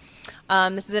 4.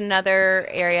 This is another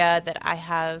area that I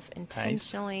have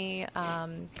intentionally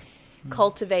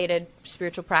cultivated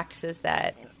spiritual practices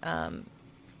that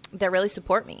really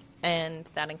support me. And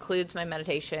that includes my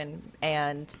meditation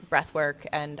and breath work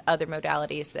and other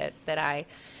modalities that I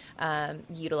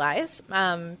utilize.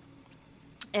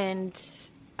 And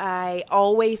I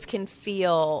always can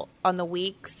feel on the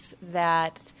weeks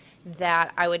that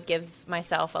I would give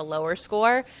myself a lower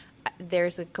score,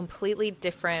 there's a completely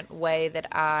different way that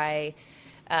I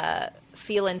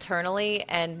feel internally,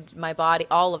 and my body,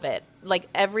 all of it, like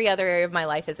every other area of my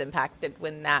life is impacted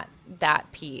when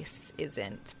that piece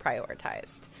isn't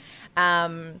prioritized.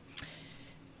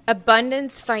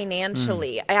 Abundance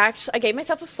financially. I gave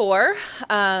myself a 4.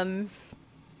 I'm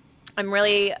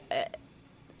really,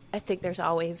 I think there's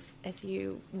always, as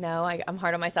you know, I'm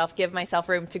hard on myself, give myself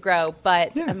room to grow,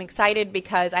 but I'm excited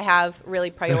because I have really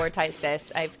prioritized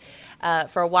this.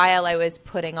 For a while I was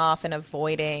putting off and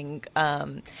avoiding,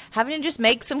 having to just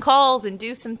make some calls and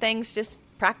do some things just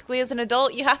practically as an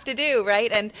adult you have to do,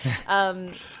 right? And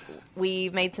we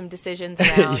made some decisions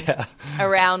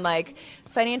around like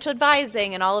financial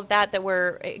advising and all of that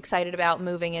we're excited about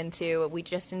moving into. We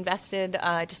just invested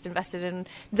in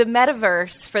the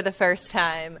metaverse for the first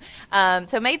time.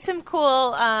 So made some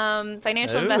cool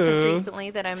financial investments recently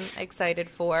that I'm excited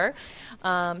for.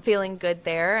 Feeling good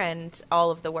there, and all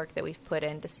of the work that we've put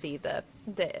in to see the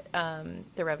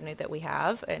revenue that we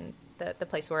have and the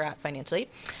place we're at financially.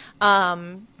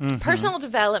 Personal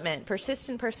development,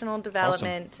 persistent personal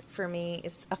development for me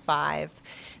is a 5.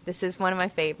 This is one of my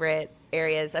favorite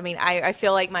areas. I mean, I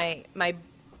feel like my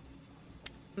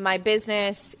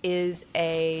business is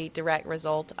a direct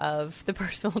result of the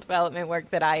personal development work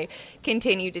that I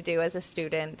continue to do as a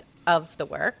student of the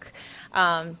work.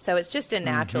 So it's just a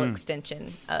natural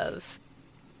extension of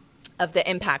the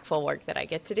impactful work that I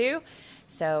get to do.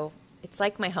 So it's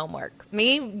like my homework.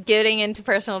 Me getting into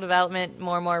personal development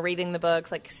more and more, reading the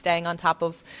books, like staying on top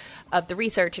of the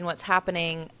research and what's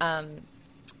happening,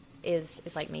 is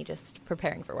like me just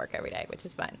preparing for work every day, which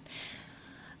is fun.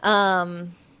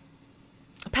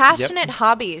 Passionate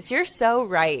hobbies. You're so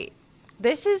right.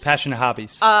 This is passionate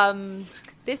hobbies.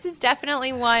 This is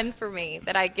definitely one for me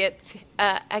that I get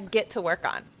to work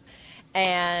on,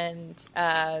 and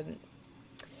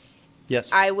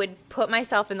yes, I would put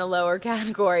myself in the lower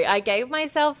category. I gave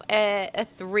myself a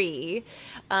 3,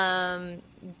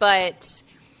 but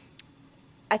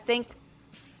I think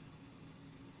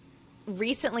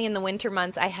recently in the winter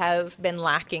months I have been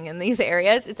lacking in these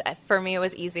areas. For me, it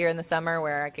was easier in the summer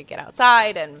where I could get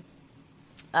outside and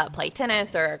play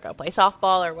tennis or go play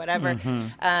softball or whatever.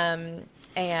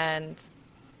 And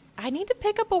I need to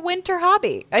pick up a winter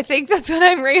hobby. I think that's what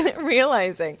I'm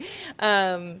realizing.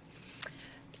 So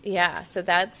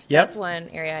that's one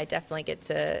area I definitely get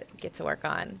to work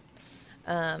on.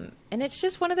 And it's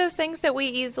just one of those things that we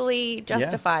easily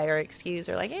justify or excuse,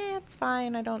 or like, it's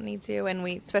fine, I don't need to. And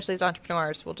we, especially as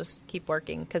entrepreneurs, will just keep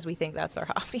working because we think that's our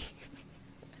hobby.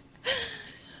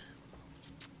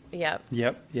 Yep.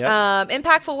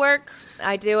 Impactful work.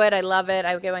 I do it. I love it.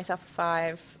 I would give myself a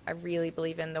 5. I really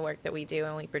believe in the work that we do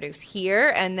and we produce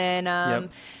here. And then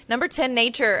number 10,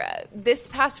 nature. This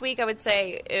past week, I would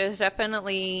say is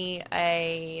definitely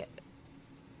a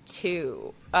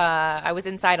 2. I was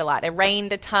inside a lot. It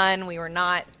rained a ton.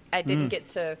 I didn't get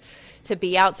to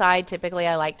be outside. Typically,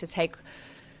 I like to take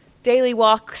daily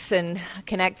walks and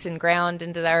connect and ground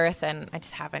into the earth, and I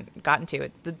just haven't gotten to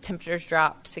it. The temperatures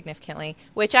dropped significantly,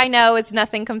 which I know is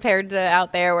nothing compared to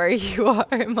out there where you are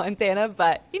in Montana,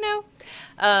 but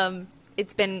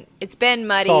it's been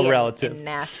muddy and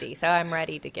nasty. So I'm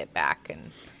ready to get back and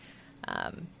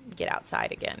get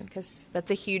outside again, because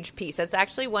that's a huge piece. That's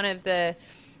actually one of the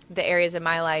areas in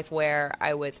my life where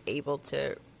I was able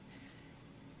to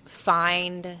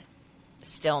find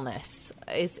stillness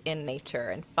is in nature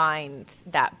and find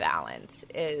that balance.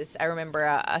 I remember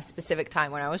a specific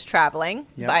time when I was traveling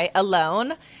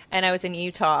alone, and I was in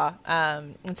Utah,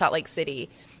 in Salt Lake City,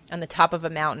 on the top of a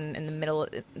mountain in the middle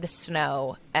of the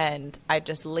snow, and I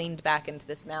just leaned back into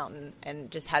this mountain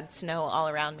and just had snow all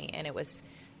around me, and it was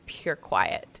pure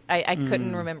quiet. I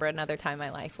couldn't remember another time in my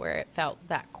life where it felt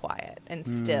that quiet and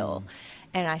still.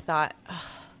 And I thought,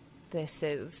 this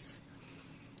is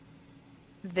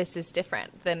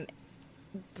different than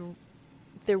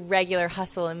the regular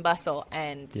hustle and bustle,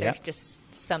 and there's just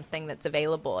something that's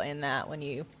available in that when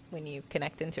you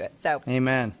connect into it. So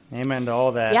amen to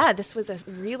all that. Yeah, this was a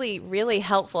really, really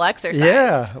helpful exercise.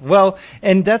 Yeah, well,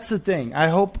 and that's the thing. I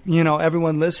hope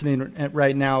everyone listening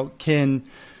right now can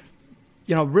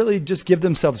really just give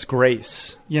themselves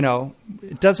grace.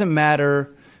 It doesn't matter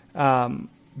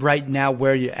right now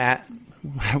where you're at.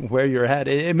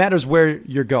 It matters where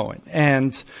you're going.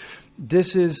 And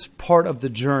this is part of the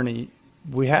journey.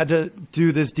 We had to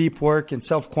do this deep work and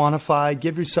self-quantify,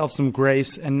 give yourself some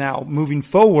grace. And now moving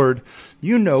forward,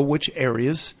 which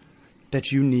areas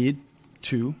that you need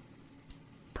to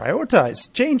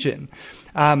prioritize, change in.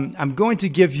 I'm going to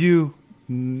give you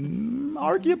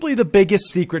arguably the biggest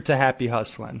secret to happy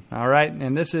hustling. All right.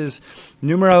 And this is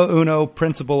numero uno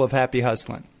principle of happy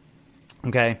hustling.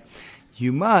 Okay.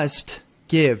 You must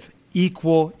give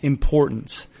equal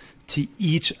importance to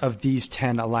each of these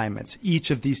 10 alignments,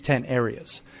 each of these 10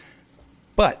 areas.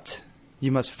 But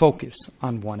you must focus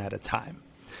on one at a time.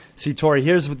 See, Tori,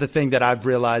 here's the thing that I've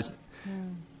realized.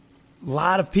 A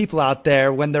lot of people out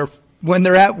there, when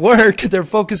they're at work, they're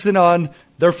focusing on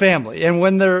their family. And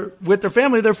when they're with their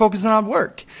family, they're focusing on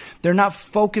work. They're not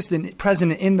focused and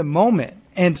present in the moment.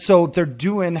 And so they're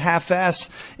doing half-ass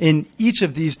in each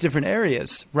of these different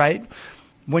areas, right?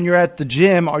 When you're at the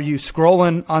gym, are you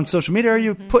scrolling on social media? Or are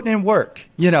you putting in work?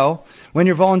 When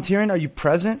you're volunteering, are you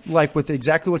present, like with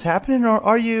exactly what's happening, or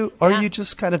are you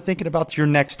just kind of thinking about your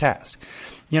next task?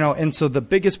 And so the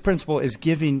biggest principle is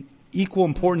giving equal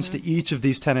importance to each of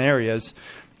these 10 areas,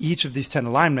 each of these 10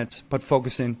 alignments, but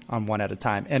focusing on one at a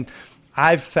time. And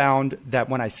I've found that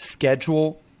when I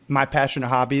schedule my passion and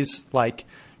hobbies, like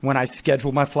when I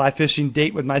schedule my fly fishing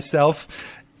date with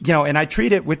myself, and I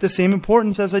treat it with the same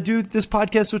importance as I do this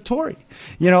podcast with Tori,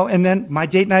 and then my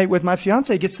date night with my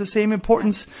fiance gets the same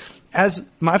importance as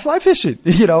my fly fishing,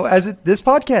 as this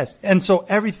podcast. And so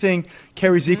everything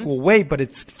carries equal weight, but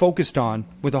it's focused on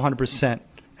with 100%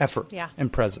 effort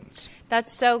and presence.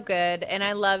 That's so good. And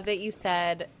I love that you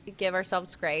said, give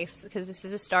ourselves grace, because this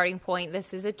is a starting point.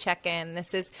 This is a check-in.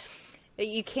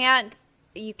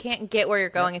 You can't get where you're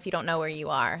going if you don't know where you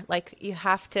are. Like, you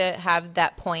have to have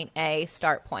that point A,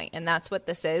 start point. And that's what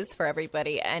this is for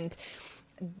everybody. And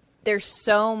there's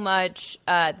so much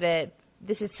that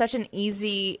this is such an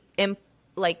easy,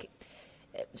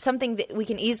 something that we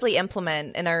can easily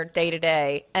implement in our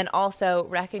day-to-day, and also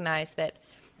recognize that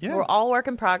we're all work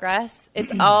in progress.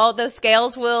 It's all, those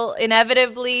scales will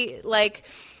inevitably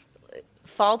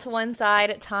fall to one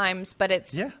side at times, but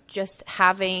it's just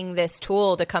having this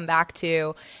tool to come back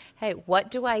to, hey, what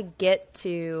do I get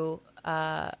to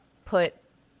put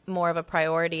more of a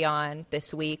priority on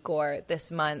this week or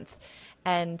this month?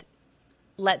 And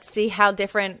let's see how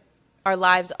different our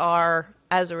lives are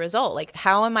as a result. Like,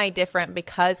 how am I different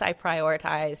because I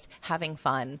prioritized having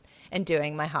fun and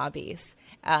doing my hobbies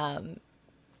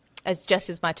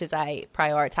as much as I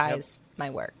prioritize my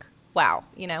work? Wow,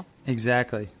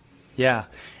 Exactly. Yeah.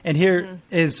 And here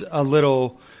is a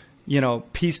little,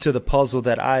 piece to the puzzle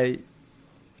that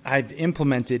I've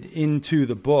implemented into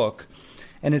the book,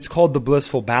 and it's called the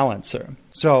Blissful Balancer.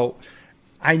 So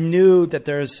I knew that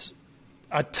there's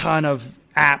a ton of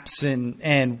apps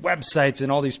and websites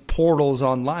and all these portals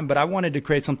online, but I wanted to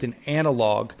create something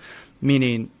analog,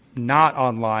 meaning not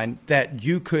online, that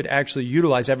you could actually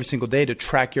utilize every single day to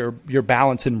track your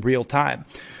balance in real time.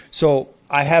 So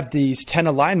I have these 10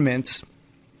 alignments.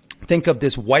 Think of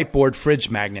this whiteboard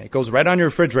fridge magnet. It goes right on your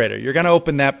refrigerator. You're going to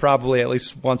open that probably at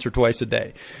least once or twice a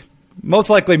day. Most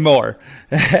likely more.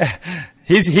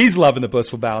 He's loving the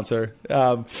Blissful Balancer.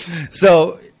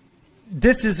 So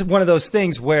this is one of those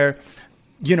things where,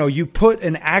 you put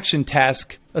an action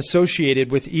task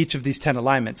associated with each of these 10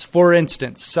 alignments. For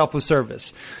instance, selfless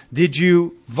service. Did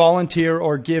you volunteer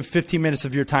or give 15 minutes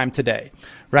of your time today?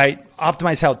 Right?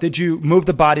 Optimize health. Did you move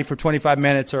the body for 25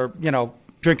 minutes or,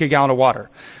 drink a gallon of water?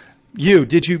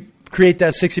 Did you create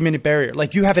that 60-minute barrier?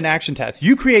 Like, you have an action task.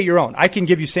 You create your own. I can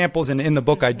give you samples, and in the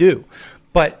book I do.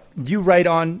 But you write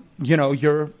on,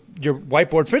 your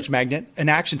whiteboard fridge magnet an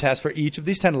action task for each of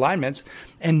these 10 alignments.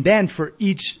 And then for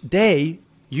each day,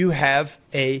 you have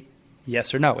a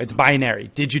Yes or no. It's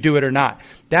binary. Did you do it or not?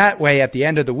 That way, at the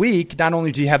end of the week, not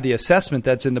only do you have the assessment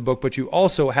that's in the book, but you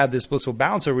also have this blissful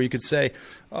balancer where you could say,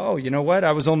 oh, you know what?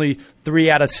 I was only 3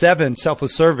 out of 7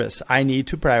 selfless service. I need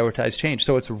to prioritize change.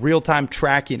 So it's real-time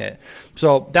tracking it.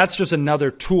 So that's just another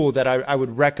tool that I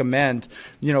would recommend,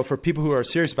 for people who are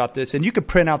serious about this. And you could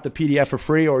print out the PDF for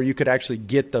free, or you could actually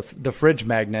get the fridge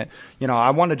magnet.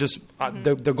 I want to just,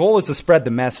 the goal is to spread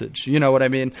the message. You know what I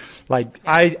mean? Like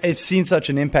I've seen such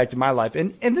an impact in my life.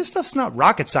 And this stuff's not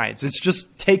rocket science. It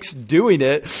just takes doing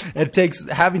it. It takes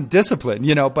having discipline,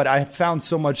 but I found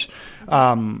so much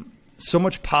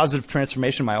positive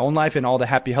transformation in my own life and all the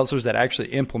happy hustlers that actually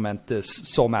implement this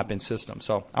soul mapping system.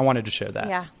 So I wanted to share that.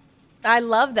 Yeah. I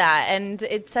love that. And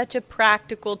it's such a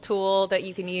practical tool that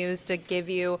you can use to give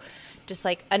you just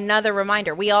like another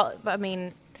reminder.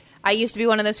 I used to be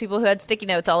one of those people who had sticky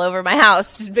notes all over my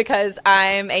house because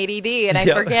I'm ADD and I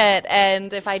forget.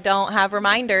 And if I don't have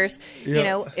reminders,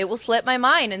 it will slip my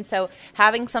mind. And so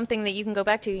having something that you can go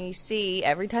back to and you see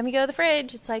every time you go to the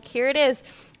fridge, it's like, here it is.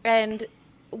 And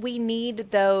we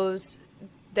need those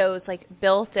like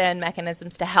built-in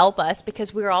mechanisms to help us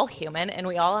because we're all human and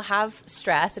we all have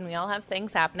stress and we all have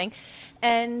things happening.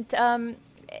 And,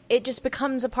 it just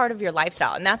becomes a part of your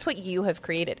lifestyle. And that's what you have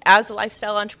created as a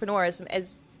lifestyle entrepreneur,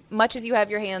 as much as you have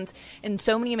your hands in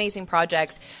so many amazing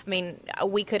projects. I mean,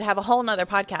 we could have a whole nother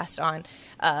podcast on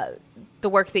the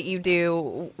work that you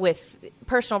do with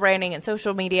personal branding and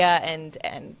social media and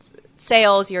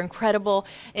sales. You're incredible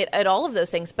at all of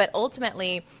those things. But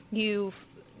ultimately, you've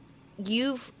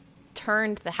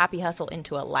turned the happy hustle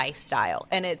into a lifestyle.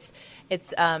 And it's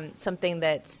something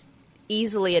that's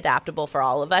easily adaptable for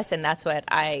all of us. And that's what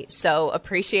I so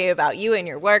appreciate about you and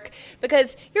your work,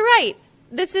 because you're right.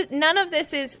 None of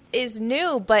this is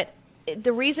new, but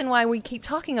the reason why we keep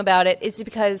talking about it is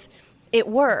because it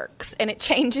works and it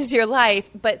changes your life.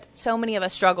 But so many of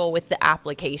us struggle with the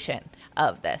application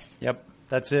of this. Yep.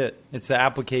 That's it. It's the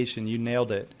application. You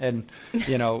nailed it. And,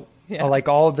 like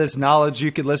all of this knowledge,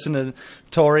 you could listen to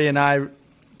Tori and I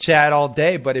chat all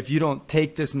day, but if you don't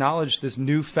take this knowledge, this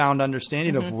newfound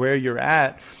understanding of where you're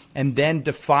at, and then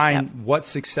define what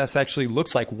success actually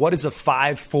looks like, what is a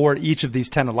 5 for each of these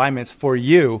 10 alignments for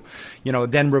you,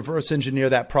 then reverse engineer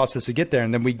that process to get there.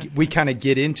 And then we kind of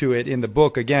get into it in the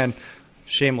book. Again,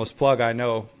 shameless plug, I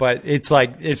know, but it's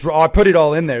like, I put it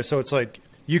all in there. So it's like,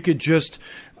 you could just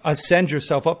ascend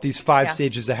yourself up these 5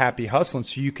 stages of happy hustling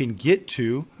so you can get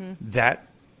to that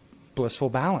blissful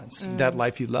balance, that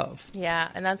life you love. Yeah,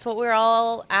 and that's what we're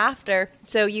all after.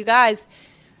 So you guys,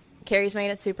 Cary's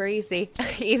made it super easy.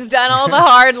 He's done all the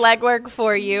hard legwork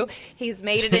for you. He's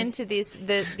made it into these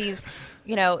this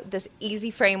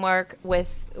easy framework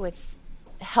with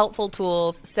helpful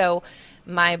tools. So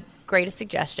my greatest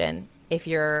suggestion, if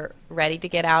you're ready to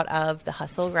get out of the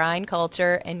hustle grind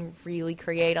culture and really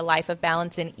create a life of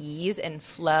balance and ease and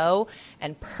flow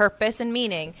and purpose and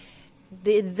meaning,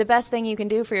 the best thing you can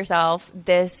do for yourself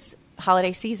this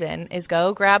holiday season is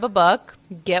go grab a book,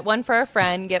 get one for a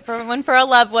friend, get one for a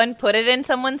loved one, put it in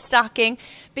someone's stocking,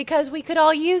 because we could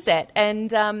all use it.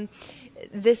 And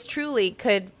this truly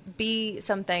could be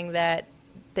something that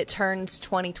turns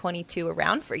 2022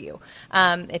 around for you.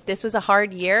 If this was a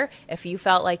hard year, if you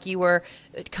felt like you were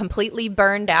completely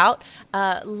burned out,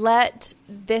 let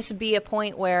this be a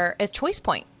point where a choice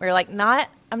point where you're like,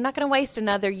 I'm not going to waste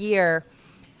another year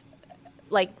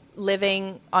like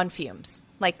living on fumes.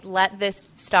 Like, let this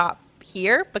stop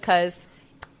here, because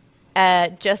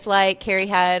just like Cary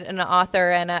had an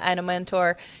author and a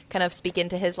mentor kind of speak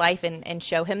into his life and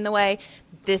show him the way,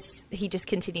 he just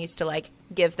continues to like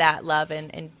give that love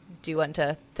and do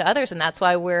unto others. And that's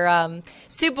why we're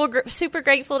super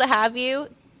grateful to have you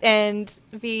and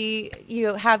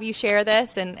have you share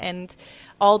this and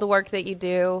all the work that you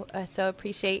do. I so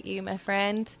appreciate you, my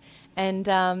friend.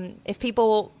 And if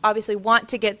people obviously want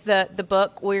to get the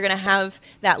book, we're going to have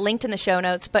that linked in the show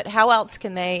notes. But how else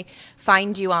can they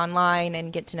find you online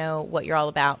and get to know what you're all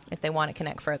about if they want to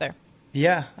connect further?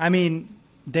 Yeah, I mean,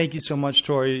 thank you so much,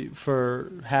 Tori,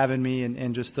 for having me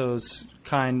and just those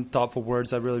kind, thoughtful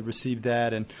words. I really received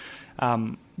that. And,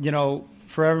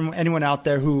 for anyone out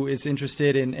there who is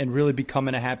interested in really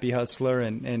becoming a happy hustler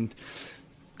and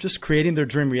just creating their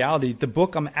dream reality, the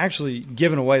book, I'm actually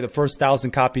giving away the first 1,000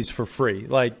 copies for free.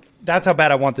 Like, that's how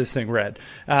bad I want this thing read.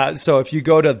 So if you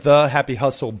go to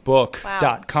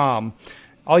thehappyhustlebook.com,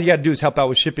 all you got to do is help out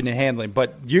with shipping and handling,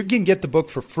 but you can get the book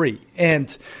for free.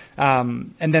 And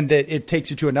then it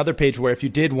takes you to another page where if you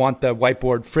did want the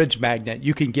whiteboard fridge magnet,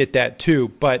 you can get that too.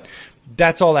 But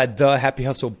that's all at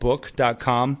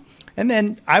thehappyhustlebook.com. And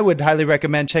then I would highly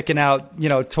recommend checking out,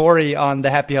 Tori on the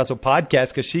Happy Hustle podcast,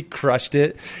 because she crushed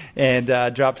it and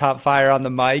dropped hot fire on the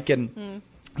mic. And,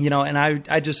 and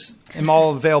I just am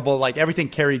all available, like everything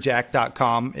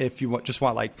caryjack.com. If you just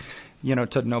want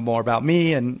to know more about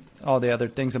me and all the other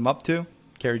things I'm up to,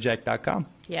 caryjack.com.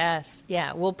 Yes.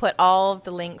 Yeah. We'll put all of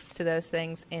the links to those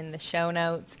things in the show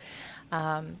notes.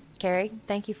 Cary,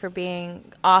 thank you for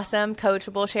being awesome,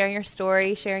 coachable, sharing your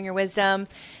story, sharing your wisdom,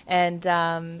 and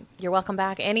you're welcome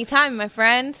back anytime, my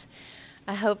friend.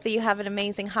 I hope that you have an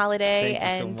amazing holiday.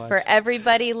 Thank you so much. For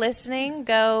everybody listening,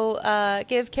 go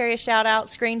give Cary a shout out,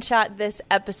 screenshot this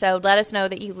episode. Let us know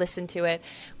that you listened to it.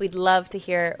 We'd love to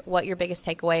hear what your biggest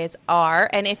takeaways are.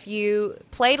 And if you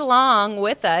played along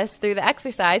with us through the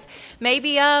exercise,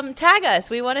 maybe tag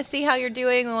us. We want to see how you're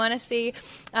doing. We want to see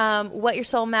what your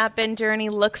soul mapping journey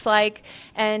looks like.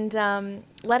 And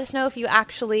let us know if you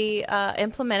actually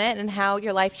implement it and how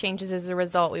your life changes as a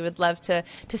result. We would love to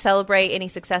celebrate any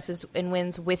successes and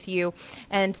wins with you.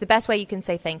 And the best way you can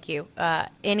say thank you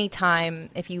anytime,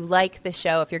 if you like the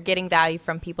show, if you're getting value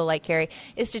from people like Cary,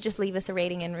 is to just leave us a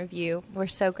rating and review. We're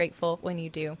so grateful when you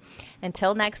do.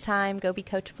 Until next time, go be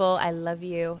coachable. I love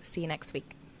you. See you next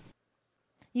week.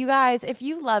 You guys, if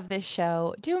you love this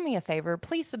show, do me a favor.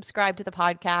 Please subscribe to the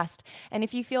podcast. And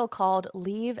if you feel called,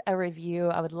 leave a review.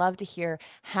 I would love to hear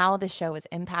how the show is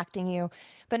impacting you.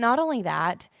 But not only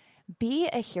that, be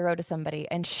a hero to somebody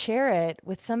and share it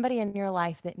with somebody in your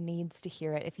life that needs to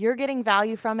hear it. If you're getting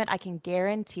value from it, I can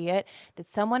guarantee it that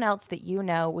someone else that you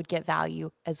know would get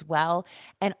value as well.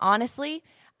 And honestly,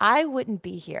 I wouldn't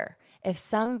be here if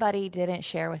somebody didn't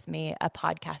share with me a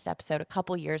podcast episode a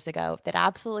couple years ago that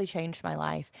absolutely changed my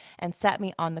life and set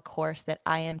me on the course that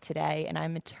I am today. And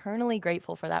I'm eternally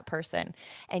grateful for that person.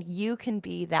 And you can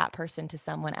be that person to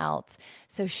someone else.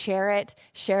 So share it,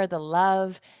 share the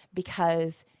love,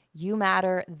 because you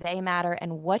matter, they matter,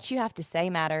 and what you have to say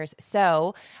matters.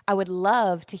 So I would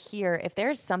love to hear if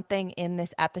there's something in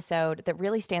this episode that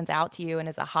really stands out to you and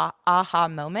is a aha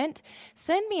moment.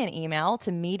 Send me an email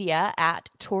to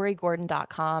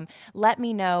media@torygordon.com. Let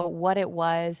me know what it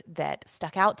was that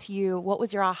stuck out to you. What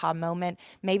was your aha moment?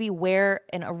 Maybe where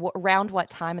and around what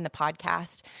time in the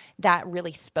podcast that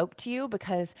really spoke to you,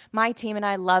 because my team and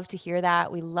I love to hear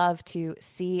that. We love to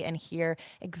see and hear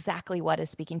exactly what is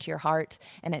speaking to your heart,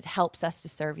 and it helps us to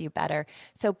serve you better.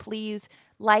 So please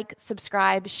like,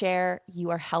 subscribe, share. You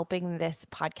are helping this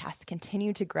podcast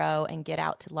continue to grow and get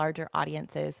out to larger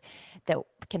audiences that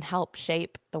can help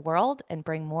shape the world and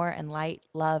bring more and light,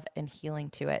 love, and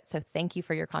healing to it. So thank you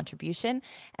for your contribution,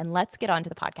 and let's get on to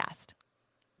the podcast.